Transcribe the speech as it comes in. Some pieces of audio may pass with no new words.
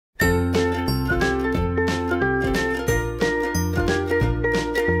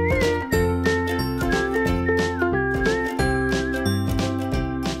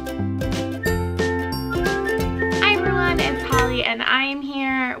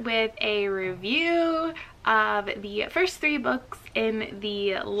start with a review of the first 3 books in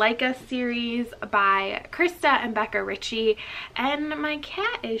the Like Us series by Krista and Becca Ritchie. And my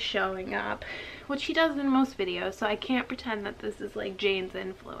cat is showing up, which he does in most videos, so I can't pretend that this is like Jane's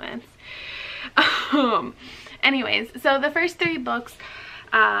influence. Anyways, so the first 3 books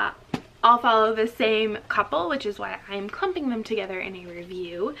all follow the same couple, which is why I'm clumping them together in a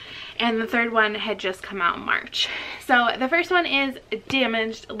review. And the third one had just come out in March. So the first one is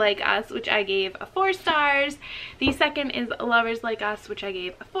Damaged Like Us, which I gave 4 stars. The second is Lovers Like Us, which I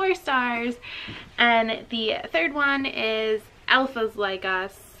gave 4 stars. And the third one is Alphas Like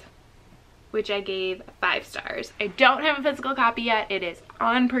Us, which I gave 5 stars. I don't have a physical copy yet. It is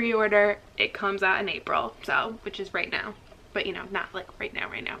on pre-order. It comes out in April, so, which is right now. But you know, not like right now.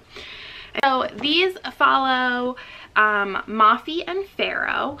 So these follow Mafi and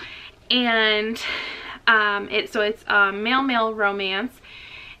Pharaoh, and it's a male-male romance.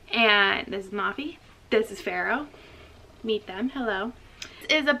 And this is Mafi, this is Pharaoh. Meet them, hello.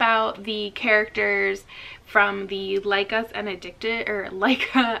 This is about the characters from the Like Us and Addicted, or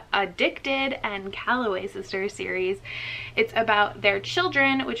Addicted and Calloway Sisters series. It's about their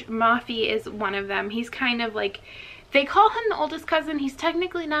children, which Mafi is one of them. He's kind of like, they call him the oldest cousin. He's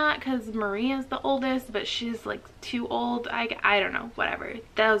technically not, because Maria's the oldest, but she's like too old. I don't know, whatever.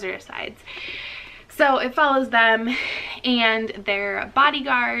 Those are asides. So it follows them and their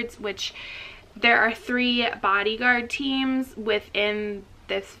bodyguards, which there are 3 bodyguard teams within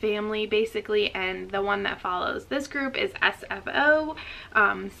this family basically, and the one that follows this group is SFO,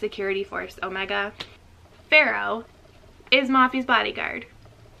 Security Force Omega. Pharaoh is Mafi's bodyguard.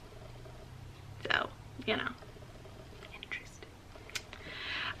 So, you know.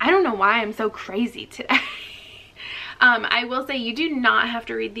 I don't know why I'm so crazy today. I will say you do not have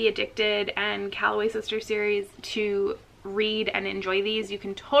to read the Addicted and Calloway Sisters series to read and enjoy these. You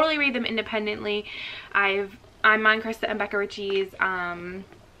can totally read them independently. I'm on Krista and Becca Ritchie's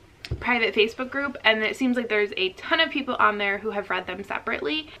private Facebook group, and it seems like there's a ton of people on there who have read them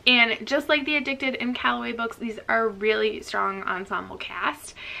separately. And just like the Addicted and Calloway books, these are really strong ensemble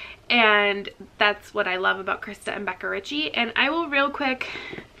cast. And that's what I love about Krista and Becca Ritchie. And I will real quick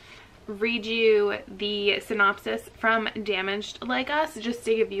read you the synopsis from Damaged Like Us, just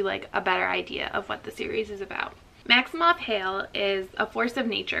to give you like a better idea of what the series is about. Maximoff Hale is a force of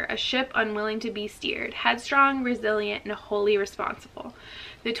nature, a ship unwilling to be steered, headstrong, resilient, and wholly responsible.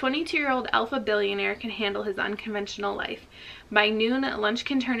 The 22-year-old alpha billionaire can handle his unconventional life. By noon, lunch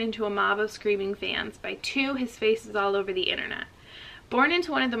can turn into a mob of screaming fans. By 2, his face is all over the internet. Born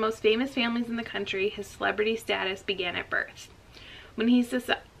into one of the most famous families in the country, his celebrity status began at birth. When he's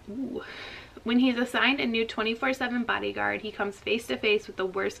assigned a new 24/7 bodyguard, he comes face to face with the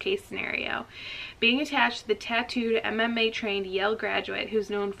worst case scenario. Being attached to the tattooed MMA-trained Yale graduate who's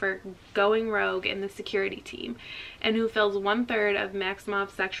known for going rogue in the security team, and who fills 1/3 of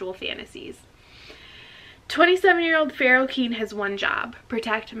Maximoff's sexual fantasies. 27-year-old Pharaoh Keene has one job: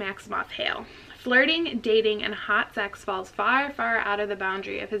 protect Maximoff Hale. Flirting, dating, and hot sex falls far, far out of the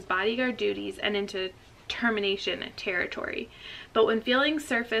boundary of his bodyguard duties and into termination territory. But when feelings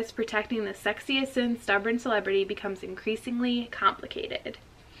surface, protecting the sexiest and stubborn celebrity becomes increasingly complicated.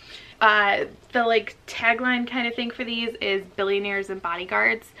 The like tagline kind of thing for these is billionaires and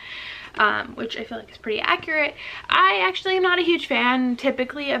bodyguards, which I feel like is pretty accurate. I actually am not a huge fan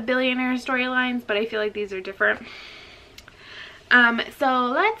typically of billionaire storylines, but I feel like these are different.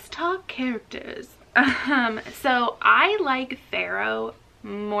 So let's talk characters. So I like Pharaoh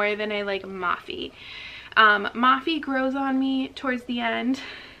more than I like Mafi. Mafi grows on me towards the end,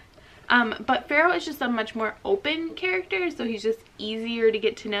 but Pharaoh is just a much more open character, so he's just easier to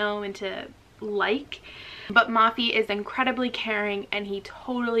get to know and to like. But Mafi is incredibly caring, and he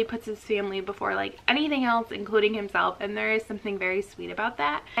totally puts his family before like anything else, including himself, and there is something very sweet about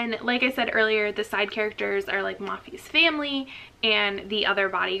that. And like I said earlier, the side characters are like Mafi's family and the other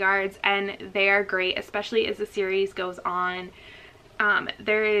bodyguards, and they are great, especially as the series goes on.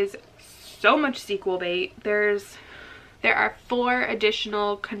 There is so much sequel bait. There are 4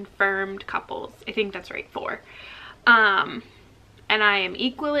 additional confirmed couples. I think that's right, 4. And I am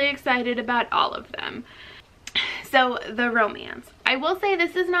equally excited about all of them. So the romance. I will say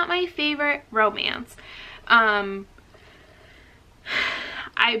this is not my favorite romance. But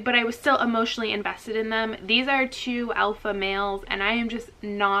I was still emotionally invested in them. These are 2 alpha males, and I am just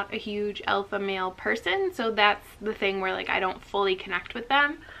not a huge alpha male person, so that's the thing where like I don't fully connect with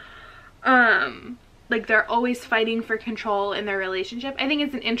them. Like they're always fighting for control in their relationship. I think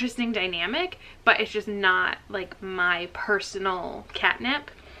it's an interesting dynamic, but it's just not like my personal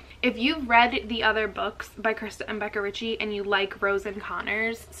catnip. if you've read the other books by Krista and Becca Ritchie and you like Rose and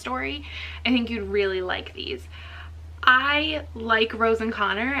Connor's story, I think you'd really like these. I like Rose and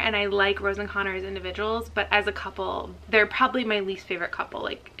Connor, and I like Rose and Connor as individuals, but as a couple, they're probably my least favorite couple.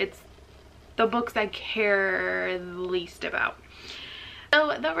 Like, it's the books I care the least about.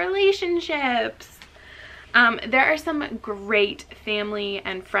 So the relationships. There are some great family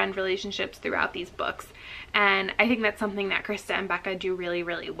and friend relationships throughout these books, and I think that's something that Krista and Becca do really,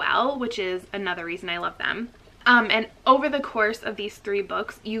 really well, which is another reason I love them. And over the course of these 3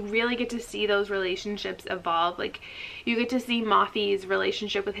 books, you really get to see those relationships evolve. Like, you get to see Moffy's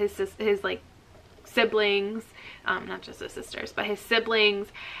relationship with his like siblings, not just his sisters, but his siblings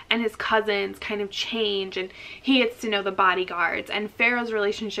and his cousins kind of change, and he gets to know the bodyguards, and Pharaoh's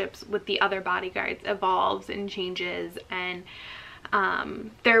relationships with the other bodyguards evolves and changes, and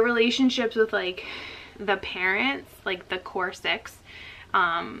their relationships with like the parents, like the core 6,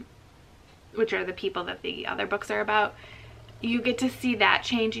 which are the people that the other books are about, you get to see that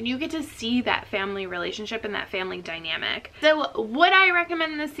change, and you get to see that family relationship and that family dynamic. So would I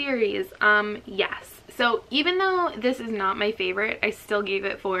recommend this series? Yes. So even though this is not my favorite, I still gave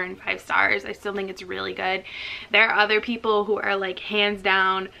it 4 and 5 stars. I still think it's really good. There are other people who are like, hands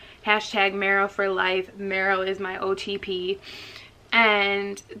down, hashtag Marrow for life. Marrow is my OTP.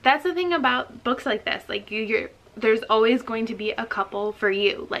 And that's the thing about books like this. Like, there's always going to be a couple for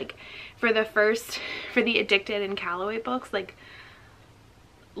you. Like, for the Addicted and Calloway books, like,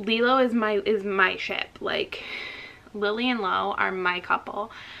 Lilo is my ship. Like, Lily and Lo are my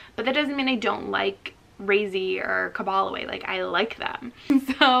couple, but that doesn't mean I don't like Razy or Cabalaway. Like, I like them.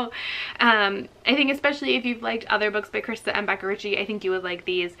 So I think especially if you've liked other books by Krista and Becca Ritchie, I think you would like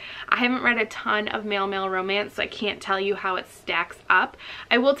these. I haven't read a ton of male romance, so I can't tell you how it stacks up.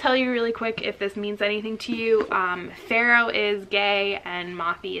 I will tell you really quick, if this means anything to you, Pharaoh is gay and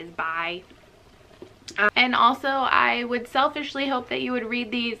Moffy is bi. And also, I would selfishly hope that you would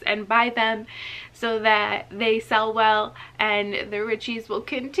read these and buy them so that they sell well, and the Ritchies will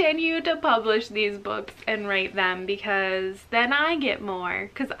continue to publish these books and write them, because then I get more,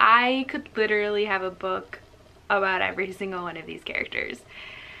 because I could literally have a book about every single one of these characters.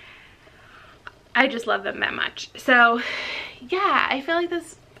 I just love them that much. So yeah, I feel like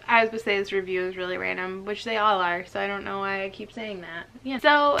this, I was going to say this review is really random, which they all are, so I don't know why I keep saying that. Yeah.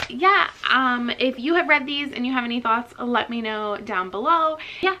 So yeah, if you have read these and you have any thoughts, let me know down below.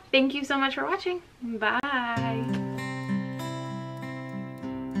 Yeah, thank you so much for watching. Bye.